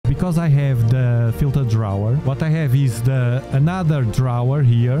because I have the filter drawer, what I have is another drawer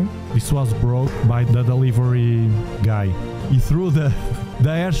here. This was broke by the delivery guy. He threw the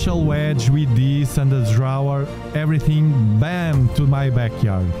air shell wedge with this and the drawer, everything, bam, to my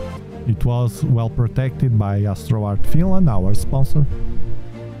backyard. It was well protected by AstroArt Finland, our sponsor.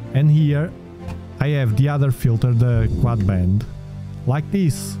 And here I have the other filter, the Quadband, like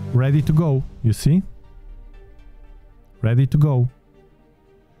this, ready to go, you see? Ready to go.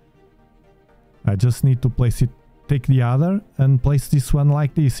 I just need to place it, take the other and place this one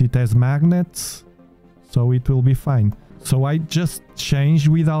like this. It has magnets, so it will be fine. So I just changed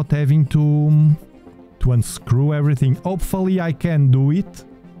without having to unscrew everything. Hopefully I can do it.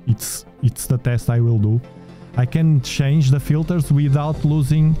 It's the test I will do. I can change the filters without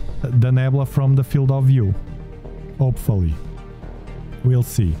losing the nebula from the field of view. Hopefully. We'll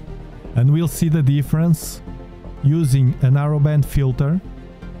see. And we'll see the difference using a narrowband filter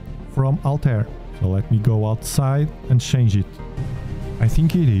from Altair. So let me go outside and change it. I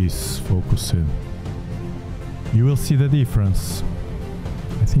think it is focused. You will see the difference.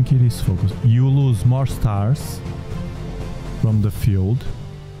 I think it is focused. You lose more stars from the field.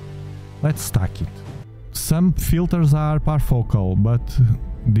 Let's stack it. Some filters are parfocal, but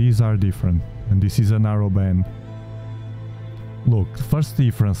these are different. And this is a narrowband. Look, first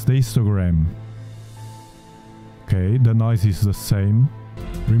difference, the histogram. Okay, the noise is the same.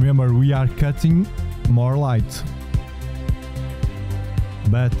 Remember, we are cutting more light.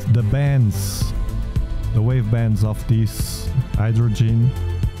 But the bands, the wave bands of this hydrogen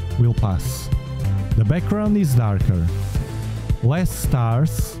will pass. The background is darker. Less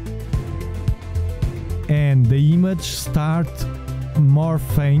stars. And the image starts more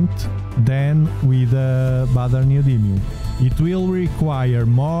faint than with the Baader Neodymium. It will require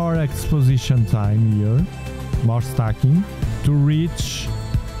more exposition time here, more stacking, to reach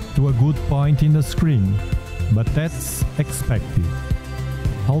to a good point in the screen, but that's expected.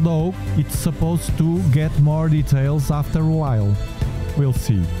 Although it's supposed to get more details after a while. We'll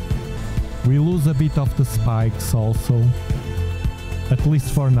see. We lose a bit of the spikes also, at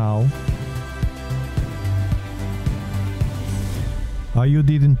least for now. Oh, you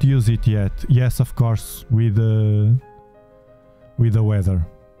didn't use it yet. Yes, of course, with the weather.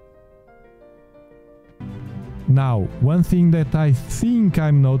 Now, one thing that I think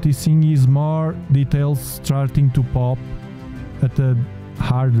I'm noticing is more details starting to pop at the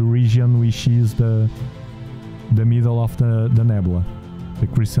hard region, which is the middle of the nebula. The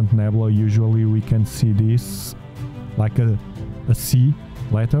crescent nebula, usually we can see this like a C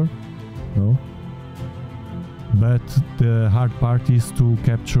letter, no? But the hard part is to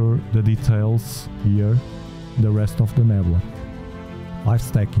capture the details here, the rest of the nebula. Live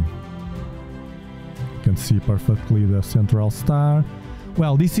stacking. You can see perfectly the central star.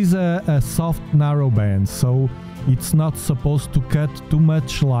 Well, this is a soft narrowband, so it's not supposed to cut too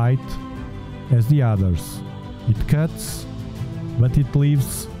much light as the others. It cuts, but it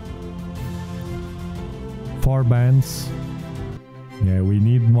leaves 4 bands. Yeah, we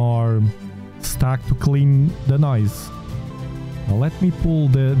need more stack to clean the noise. Now let me pull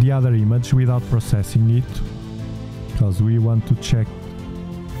the other image without processing it, because we want to check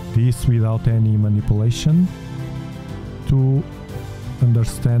this without any manipulation to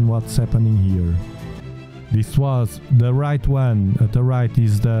understand what's happening here. This was the right one. At the right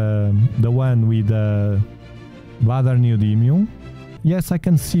is the one with the Baader Neodymium. Yes, I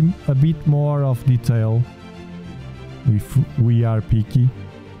can see a bit more of detail if we are picky.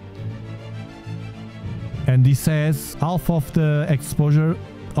 And this has half of the exposure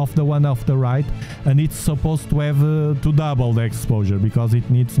of the one off the right, and it's supposed to have to double the exposure because it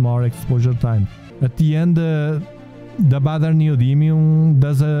needs more exposure time. At the end, the Baader Neodymium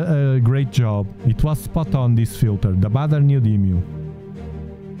does a great job. It was spot on, this filter, the Baader Neodymium.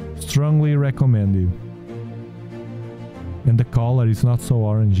 Strongly recommended. And the color is not so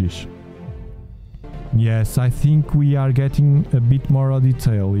orangish. Yes, I think we are getting a bit more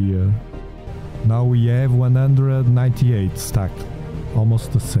detail here. Now we have 198 stacked,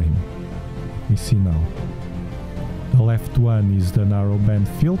 almost the same. We see now. The left one is the narrowband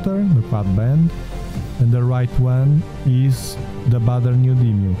filter, the Quadband, and the right one is the Baader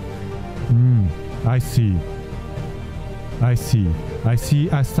Neodymium. I see.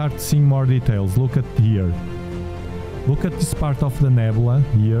 I start seeing more details. Look at here. Look at this part of the nebula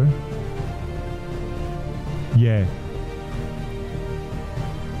here. Yeah.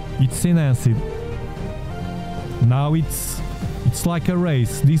 It's enhanced. Now it's like a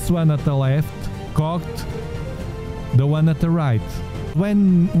race. This one at the left cocked the one at the right.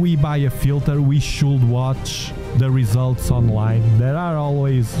 When we buy a filter, we should watch the results online. There are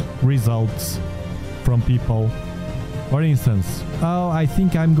always results from people. For instance, oh, I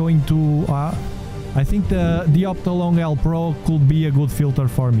think I'm going to... I think the Optolong L Pro could be a good filter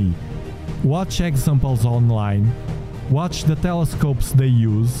for me. Watch examples online, watch the telescopes they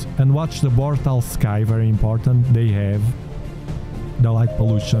use, and watch the Bortal sky, very important, they have, the light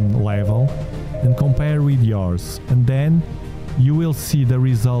pollution level, and compare with yours. And then you will see the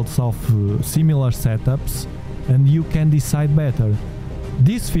results of similar setups, and you can decide better.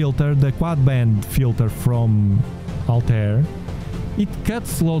 This filter, the Quadband filter from Altair, it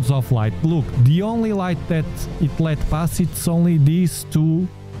cuts loads of light. Look, the only light that it let pass, it's only these two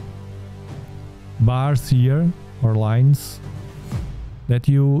bars here, or lines, that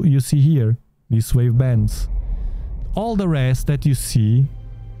you see here, these wave bands. All the rest that you see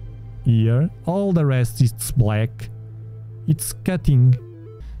here, all the rest is black. It's cutting.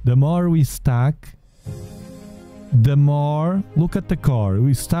 The more we stack, the more, look at the core,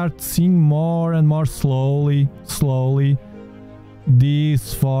 we start seeing more and more slowly,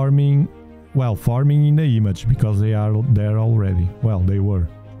 this forming, well, forming in the image, because they are there already. Well, they were.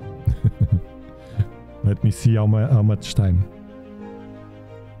 Let me see how much time.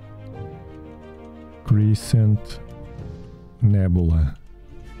 Crescent Nebula.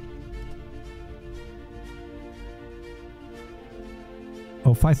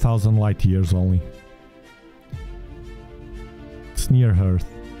 Oh, 5,000 light years only. It's near Earth.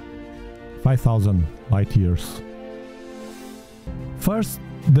 5,000 light years. First,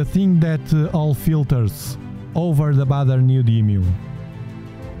 the thing that all filters over the Baader Neodymium.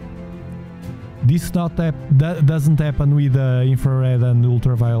 This doesn't happen with the infrared and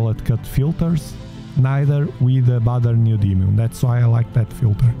ultraviolet cut filters, neither with the Baader Neodymium. That's why I like that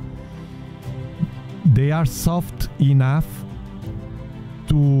filter. They are soft enough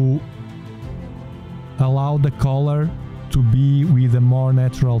to allow the color to be with a more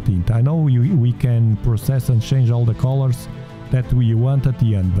natural tint. I know we can process and change all the colors that we want at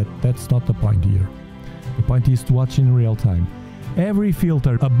the end, but that's not the point here. The point is to watch in real time. Every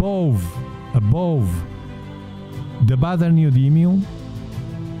filter above the Baader Neodymium,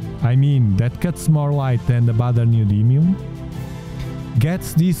 I mean that cuts more light than the Baader Neodymium,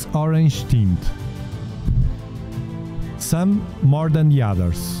 gets this orange tint. Some more than the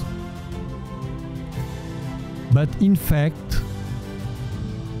others. But in fact,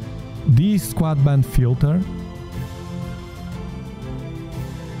 this quadband filter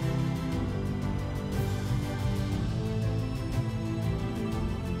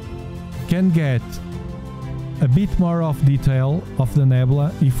can get a bit more of detail of the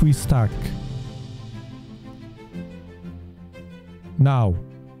nebula if we stack. Now,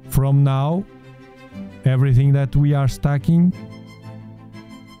 from now, everything that we are stacking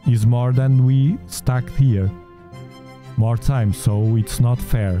is more than we stacked here. More time, so it's not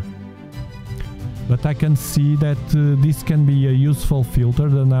fair. But I can see that this can be a useful filter,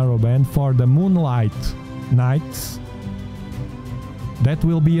 the narrowband, for the moonlight nights. That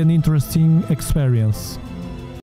will be an interesting experience.